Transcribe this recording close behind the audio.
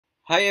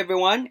Hi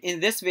everyone, in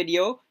this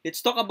video,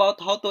 let's talk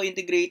about how to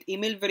integrate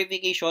email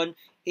verification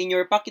in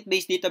your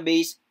PocketBase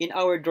database in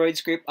our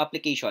DroidScript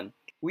application.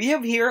 We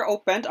have here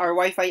opened our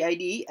Wi-Fi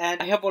ID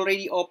and I have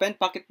already opened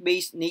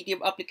PocketBase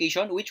native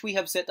application which we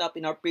have set up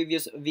in our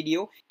previous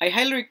video. I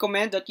highly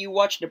recommend that you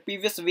watch the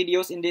previous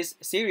videos in this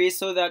series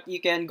so that you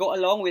can go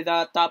along with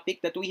the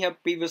topic that we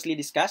have previously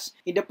discussed.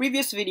 In the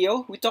previous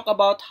video, we talked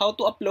about how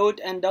to upload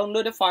and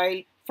download a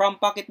file from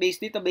PocketBase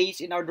database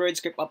in our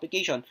DroidScript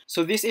application.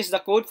 So this is the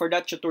code for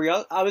that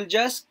tutorial. I will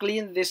just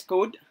clean this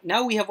code.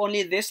 Now we have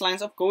only these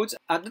lines of codes.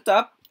 At the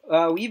top,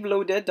 we've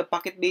loaded the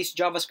PocketBase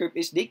JavaScript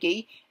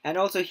SDK, and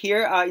also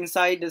here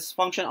inside this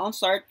function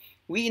onStart,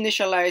 we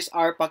initialize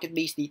our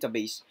PocketBase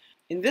database.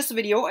 In this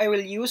video, I will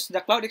use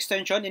the cloud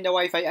extension in the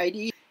Wi-Fi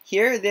IDE.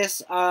 Here,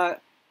 this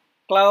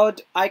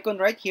cloud icon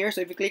right here. So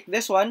if you click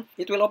this one,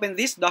 it will open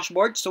this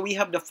dashboard. So we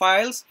have the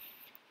files.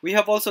 We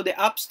have also the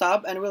apps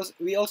tab, and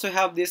we also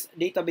have this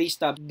database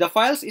tab. The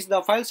files is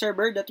the file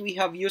server that we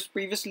have used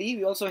previously.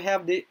 We also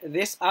have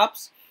this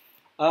apps.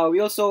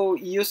 We also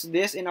used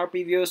this in our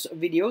previous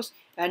videos.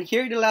 And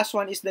here the last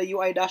one is the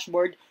UI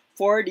dashboard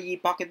for the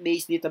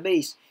PocketBase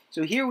database.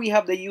 So here we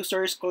have the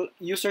users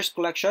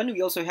collection.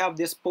 We also have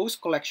this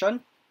post collection.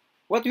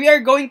 What we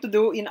are going to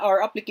do in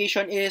our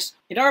application is,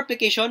 we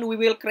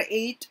will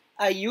create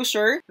a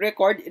user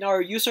record in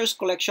our users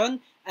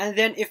collection. And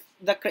then if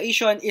the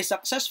creation is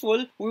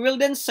successful, we will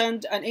then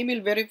send an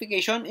email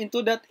verification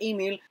into that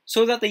email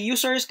so that the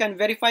users can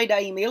verify the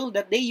email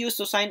that they use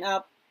to sign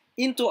up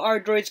into our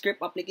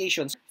DroidScript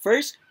applications.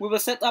 First, we will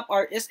set up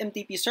our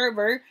SMTP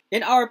server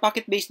in our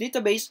PocketBase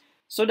database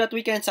so that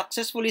we can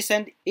successfully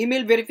send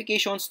email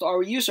verifications to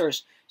our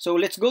users. So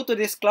let's go to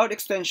this cloud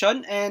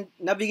extension and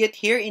navigate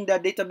here in the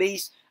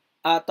database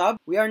tab.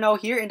 We are now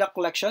here in the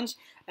collections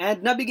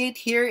and navigate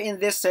here in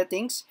this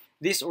settings,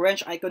 this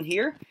orange icon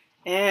here,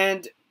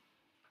 and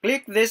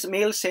click this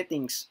mail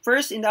settings.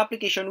 First, in the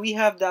application, we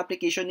have the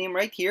application name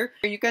right here.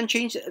 You can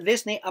change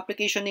this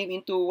application name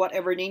into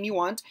whatever name you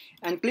want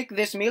and click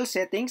this mail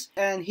settings.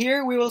 And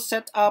here we will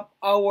set up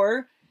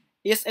our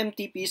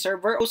SMTP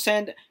server to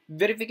send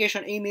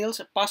verification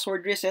emails,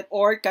 password reset,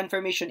 or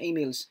confirmation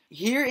emails.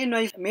 Here in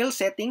my mail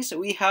settings,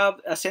 we have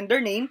a sender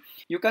name.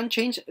 You can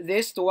change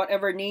this to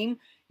whatever name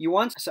you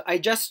want. So I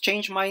just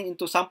changed mine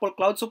into sample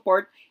cloud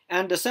support.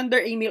 And the sender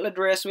email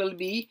address will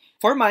be,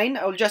 for mine,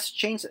 I'll just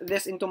change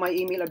this into my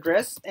email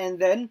address. And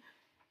then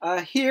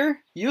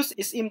here, use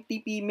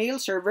SMTP mail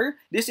server.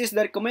 This is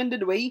the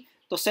recommended way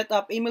to set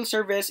up email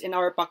service in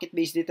our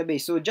PocketBase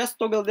database. So just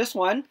toggle this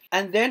one,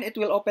 and then it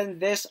will open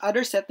this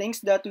other settings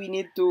that we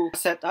need to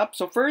set up.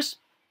 So first,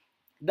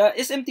 the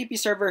SMTP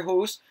server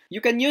host,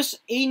 you can use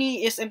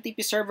any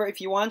SMTP server if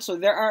you want. So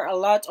there are a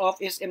lot of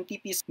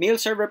SMTP mail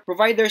server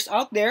providers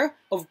out there.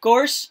 Of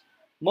course,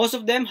 most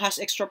of them has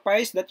extra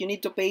price that you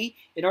need to pay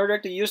in order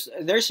to use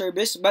their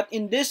service. But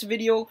in this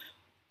video,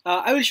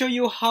 I will show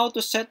you how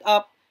to set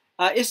up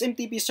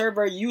SMTP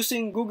server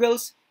using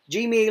Google's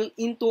Gmail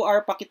into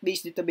our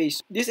PocketBase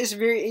database. This is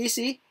very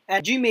easy,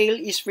 and Gmail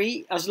is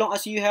free as long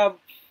as you have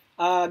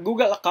a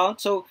Google account.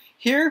 So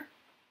here,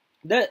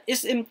 the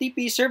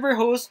SMTP server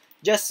host,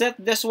 just set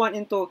this one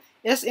into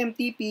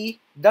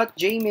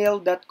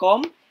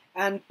smtp.gmail.com.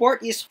 and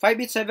port is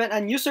 587,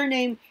 and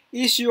username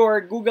is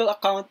your Google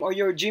account or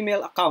your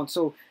Gmail account.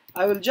 So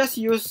I will just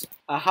use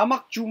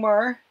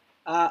hamakjumar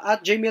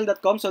at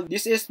gmail.com. So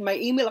this is my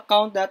email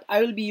account that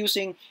I will be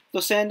using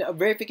to send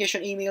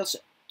verification emails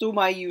to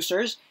my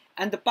users.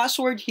 And the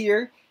password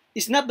here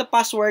is not the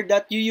password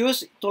that you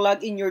use to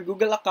log in your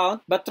Google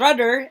account, but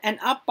rather an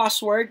app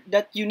password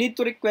that you need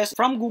to request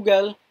from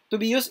Google to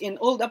be used in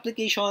old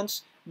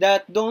applications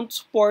that don't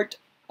support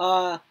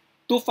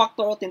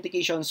two-factor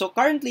authentication. So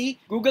currently,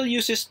 Google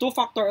uses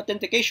two-factor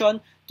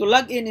authentication to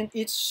log in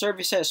its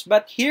services.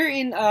 But here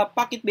in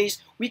PocketBase,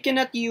 we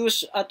cannot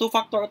use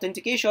two-factor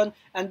authentication,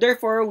 and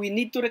therefore we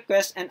need to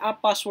request an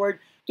app password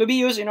to be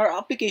used in our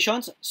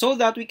applications so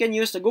that we can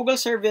use the Google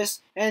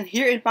service. And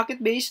here in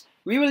PocketBase,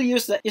 we will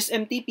use the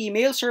SMTP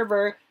mail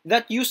server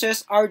that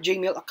uses our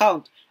Gmail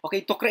account.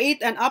 Okay, to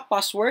create an app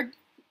password,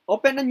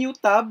 open a new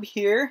tab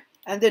here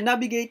and then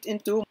navigate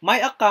into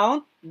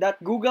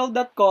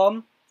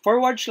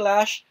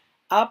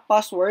myaccount.google.com/app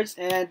passwords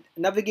and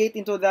navigate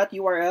into that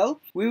URL.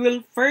 We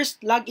will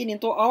first log in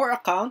into our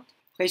account.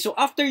 Okay, so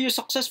after you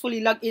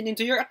successfully log in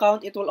into your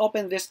account, it will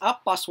open this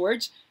app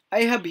passwords.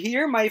 I have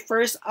here my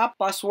first app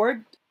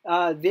password,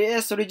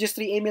 DS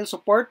Registry Email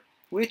Support,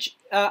 which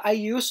I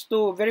use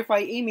to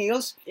verify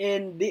emails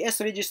in DS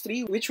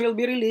Registry, which will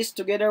be released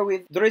together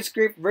with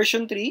DroidScript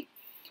version 3.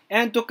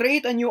 And to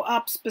create a new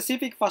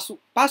app-specific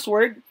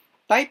password,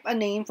 type a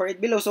name for it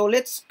below. So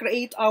let's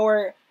create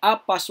our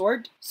app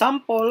password,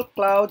 sample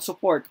cloud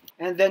support,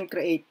 and then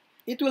create.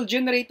 It will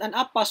generate an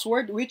app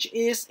password which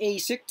is a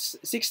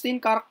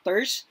 16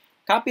 characters.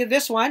 Copy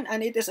this one,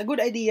 and it is a good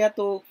idea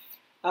to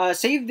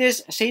save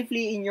this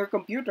safely in your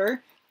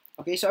computer.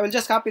 Okay, so I will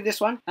just copy this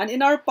one, and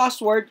in our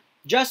password,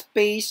 just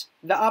paste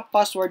the app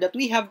password that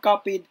we have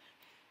copied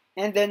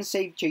and then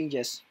save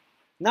changes.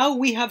 Now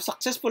we have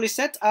successfully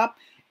set up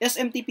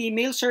SMTP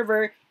mail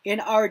server in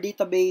our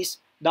database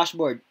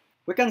dashboard.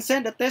 We can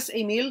send a test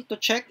email to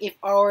check if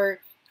our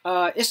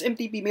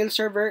SMTP mail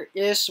server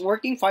is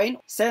working fine.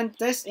 Send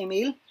test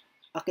email.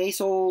 Okay,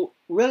 so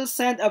we'll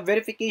send a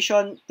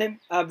verification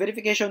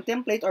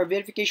template or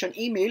verification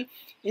email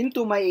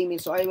into my email.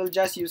 So I will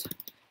just use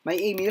my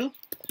email.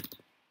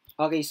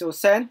 Okay, so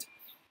send.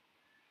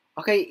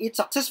 Okay, it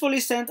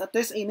successfully sent a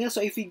test email.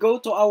 So if we go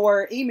to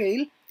our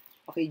email,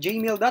 okay,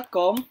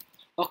 gmail.com.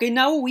 Okay,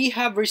 now we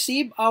have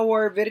received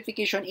our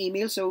verification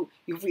email. So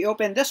if we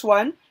open this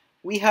one,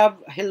 we have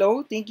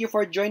hello, thank you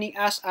for joining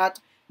us at,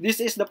 this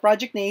is the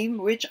project name,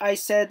 which I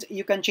said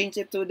you can change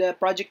it to the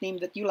project name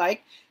that you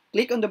like.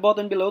 Click on the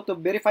button below to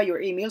verify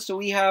your email. So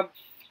we have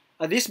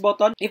this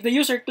button. If the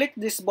user click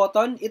this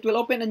button, it will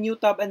open a new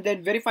tab and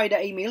then verify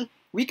the email.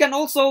 We can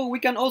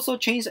also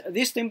change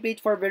this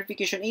template for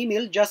verification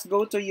email. Just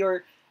go to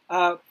your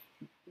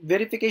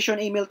verification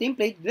email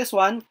template, this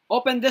one,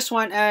 open this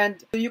one,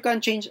 and you can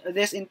change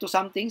this into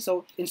something.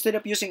 So instead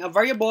of using a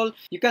variable,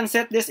 you can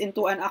set this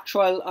into an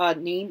actual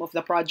name of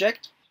the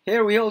project.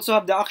 Here we also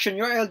have the action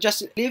URL,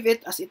 just leave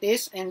it as it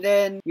is, and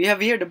then we have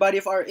here the body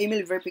of our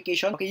email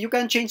verification. Okay, you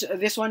can change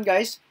this one,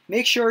 guys.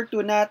 Make sure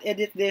to not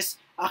edit this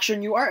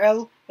action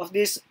URL of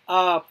this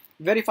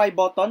verify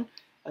button.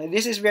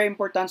 This is very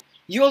important.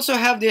 You also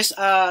have this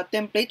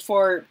template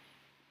for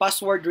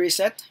password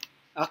reset.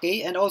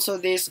 Okay, and also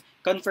this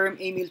confirm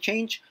email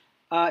change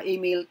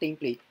email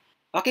template.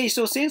 Okay,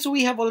 so since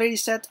we have already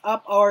set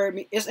up our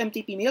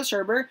SMTP mail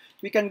server,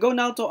 we can go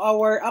now to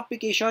our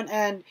application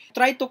and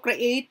try to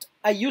create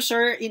a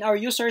user in our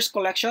users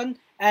collection.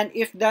 And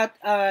if that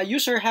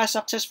user has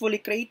successfully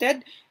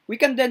created, we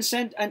can then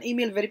send an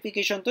email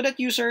verification to that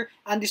user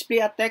and display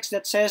a text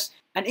that says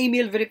an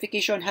email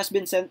verification has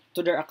been sent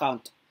to their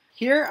account.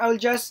 Here, I'll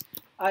just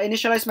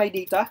initialize my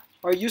data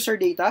or user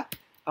data.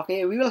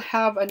 Okay, we will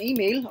have an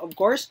email, of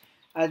course.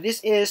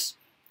 This is,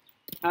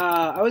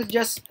 I will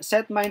just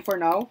set mine for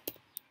now.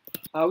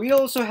 We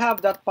also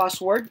have that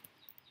password.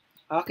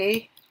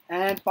 Okay,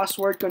 and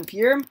password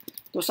confirm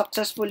to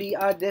successfully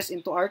add this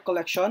into our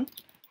collection.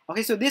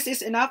 Okay, so this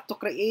is enough to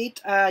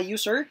create a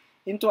user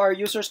into our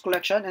users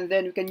collection, and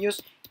then we can use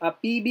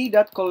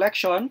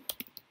pb.collection.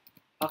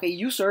 Okay,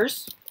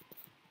 users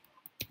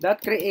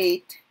that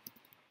create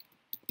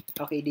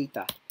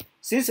data.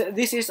 Since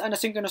this is an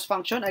asynchronous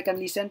function, I can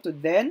listen to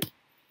then.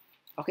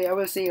 Okay, I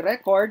will say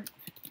record.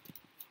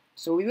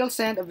 So we will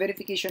send a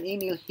verification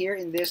email here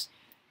in this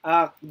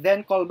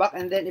then callback,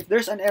 and then if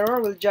there's an error,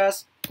 we'll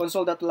just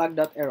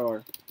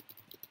console.log.error.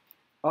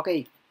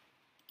 Okay.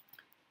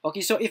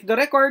 Okay, so if the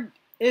record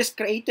is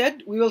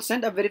created, we will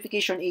send a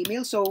verification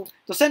email. So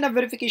to send a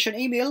verification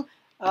email,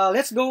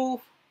 let's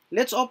go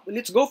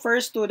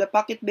first to the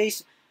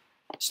PocketBase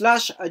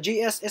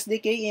 /JS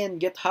SDK in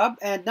GitHub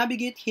and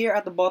navigate here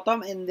at the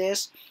bottom in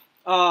this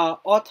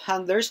auth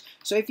handlers.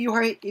 So if you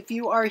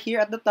are here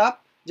at the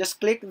top, just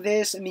click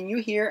this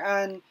menu here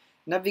and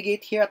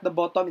navigate here at the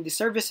bottom in the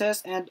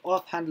services and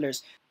auth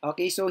handlers.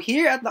 Okay, so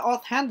here at the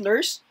auth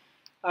handlers,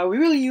 we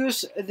will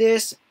use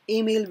this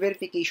email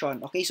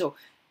verification. Okay, so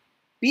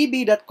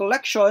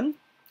pb.collection,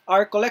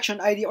 our collection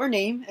ID or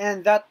name,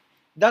 and that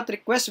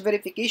request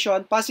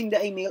verification, passing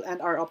the email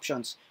and our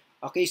options.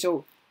 Okay,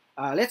 so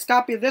let's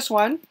copy this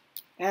one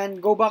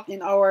and go back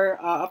in our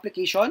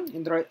application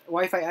in the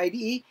Wi-Fi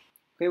IDE.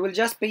 Okay, we'll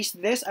just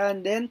paste this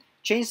and then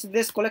change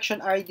this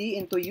collection ID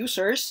into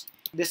users,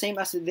 the same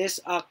as this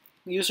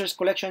users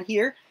collection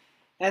here,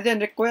 and then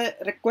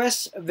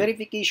request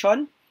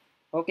verification.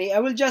 Okay, I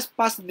will just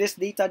pass this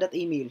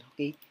data.email.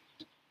 Okay,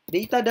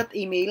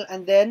 data.email,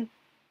 and then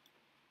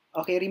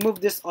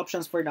remove these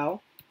options for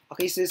now.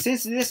 Okay, so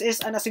since this is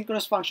an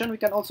asynchronous function, we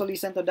can also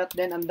listen to that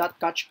then and that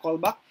catch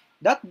callback.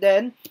 That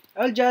then,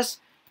 I'll just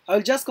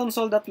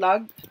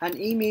console.log, an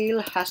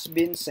email has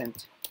been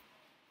sent.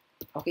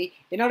 Okay,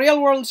 in a real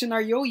world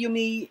scenario, you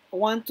may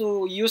want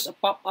to use a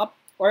pop-up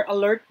or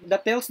alert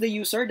that tells the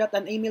user that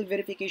an email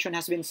verification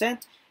has been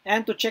sent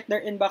and to check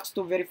their inbox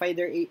to verify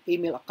their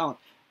email account.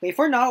 Okay,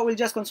 for now, we'll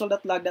just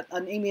console.log that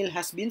an email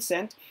has been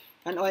sent,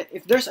 and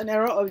if there's an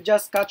error, I'll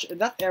just catch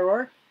that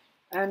error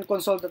and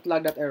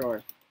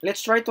console.log.error.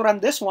 Let's try to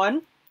run this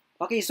one.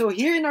 Okay, so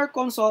here in our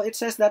console, it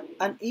says that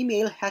an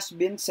email has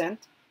been sent.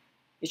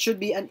 It should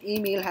be an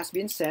email has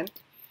been sent.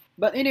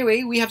 But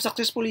anyway, we have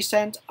successfully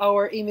sent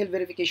our email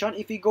verification.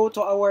 If we go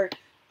to our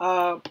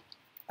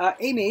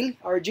email,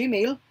 our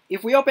Gmail,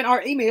 if we open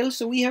our email,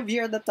 so we have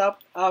here at the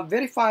top,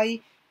 verify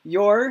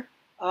your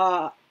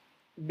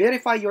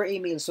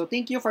email. So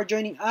thank you for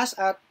joining us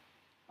at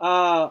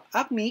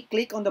Acme.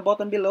 Click on the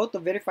button below to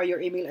verify your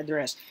email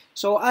address.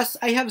 So as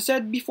I have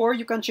said before,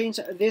 you can change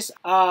this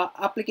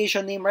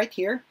application name right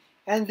here.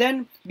 And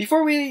then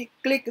before we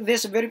click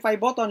this verify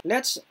button,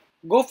 let's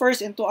go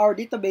first into our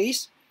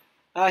database.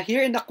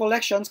 Here in the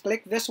collections,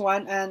 click this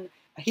one, and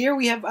here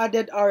we have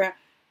added our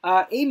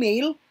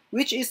email,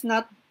 which is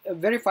not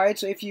verified.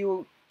 So if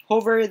you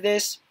hover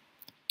this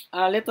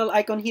little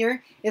icon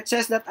here, it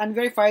says that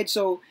unverified.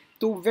 So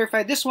to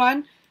verify this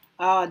one,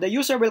 the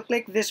user will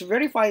click this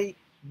verify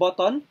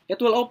button, it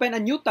will open a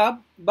new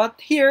tab, but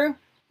here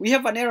we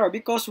have an error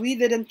because we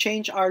didn't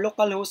change our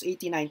localhost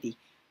 8090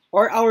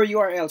 or our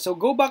URL. So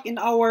go back in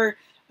our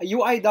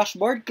UI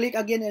dashboard, click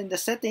again in the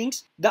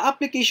settings, the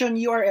application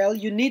URL,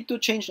 you need to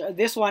change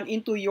this one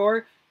into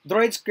your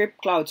DroidScript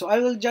Cloud. So I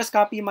will just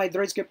copy my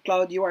DroidScript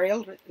Cloud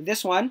URL,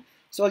 this one.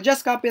 So I'll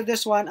just copy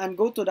this one and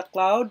go to the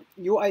Cloud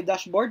UI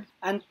dashboard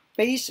and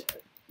paste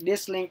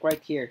this link right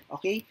here,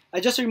 okay?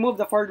 I just remove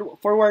the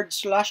forward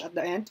slash at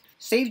the end.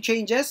 Save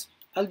changes.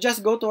 I'll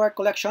just go to our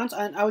collections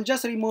and I will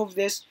just remove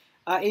this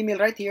email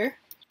right here.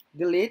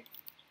 Delete.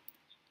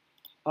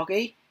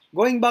 Okay,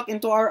 going back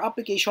into our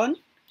application,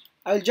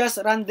 I'll just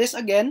run this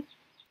again.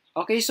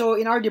 Okay, so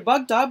in our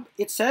debug tab,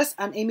 it says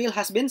an email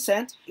has been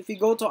sent. If we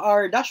go to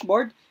our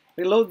dashboard,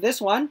 reload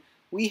this one,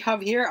 we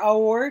have here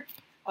our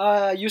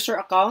user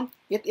account.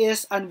 It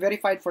is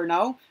unverified for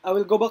now. I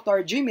will go back to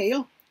our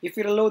Gmail. If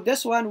we reload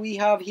this one, we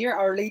have here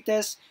our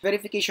latest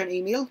verification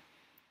email.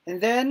 And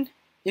then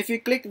if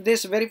you click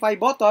this verify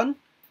button,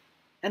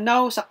 and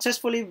now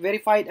successfully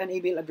verified an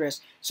email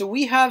address. So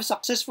we have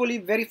successfully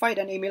verified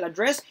an email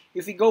address.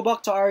 If we go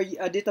back to our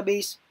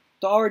database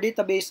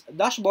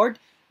dashboard,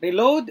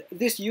 reload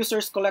this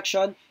user's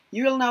collection,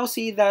 you will now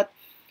see that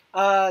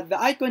the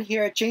icon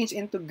here changed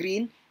into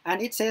green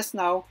and it says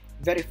now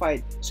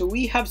verified. So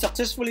we have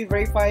successfully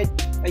verified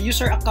a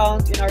user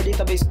account in our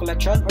database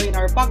collection or in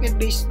our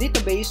PocketBase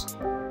database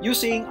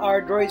using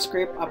our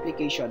DroidScript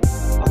application.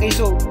 Okay,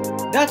 so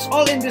that's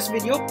all in this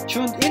video.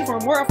 Tune in for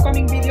more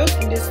upcoming videos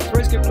in this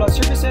DroidScript Cloud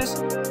Services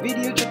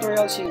video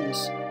tutorial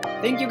series.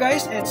 Thank you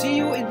guys and see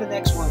you in the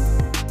next one.